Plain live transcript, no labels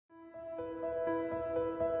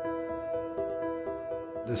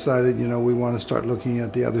Decided, we want to start looking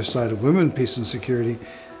at the other side of women, peace and security,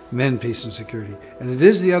 men, peace and security. And it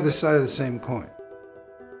is the other side of the same coin.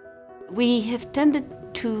 We have tended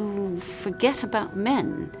to forget about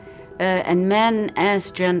men, and men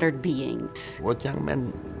as gendered beings. What young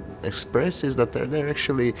men express is that they're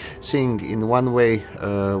actually seeing in one way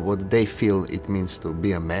what they feel it means to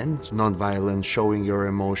be a man, non-violent, showing your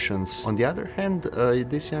emotions. On the other hand,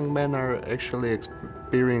 these young men are actually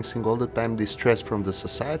experiencing all the time this stress from the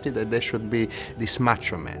society that they should be this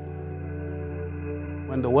macho man.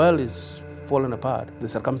 When the world is falling apart, the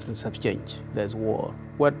circumstances have changed. There's war.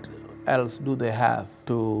 What else do they have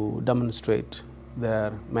to demonstrate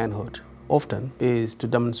their manhood? Often is to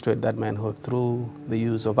demonstrate that manhood through the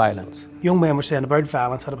use of violence. Young men were saying about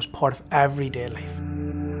violence that it was part of everyday life.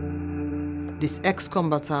 These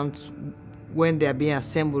ex-combatants, when they are being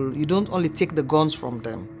assembled, you don't only take the guns from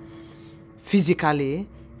them physically,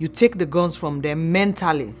 you take the guns from them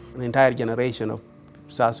mentally. An entire generation of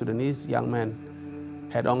South Sudanese young men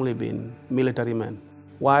had only been military men.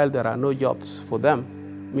 While there are no jobs for them,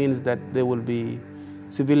 means that they will be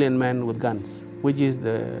civilian men with guns, which is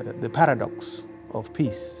the paradox of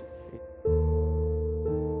peace.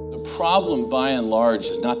 The problem, by and large,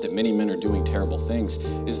 is not that many men are doing terrible things,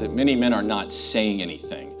 is that many men are not saying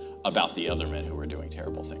anything about the other men who are doing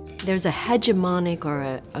terrible things. There's a hegemonic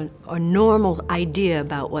or a normal idea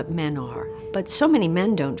about what men are, but so many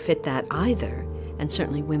men don't fit that either, and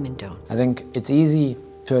certainly women don't. I think it's easy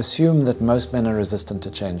to assume that most men are resistant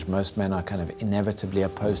to change. Most men are kind of inevitably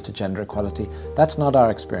opposed to gender equality. That's not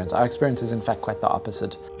our experience. Our experience is in fact quite the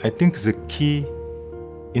opposite. I think the key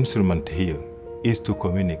instrument here is to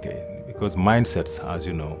communicate, because mindsets, as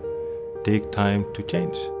you know, take time to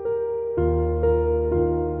change.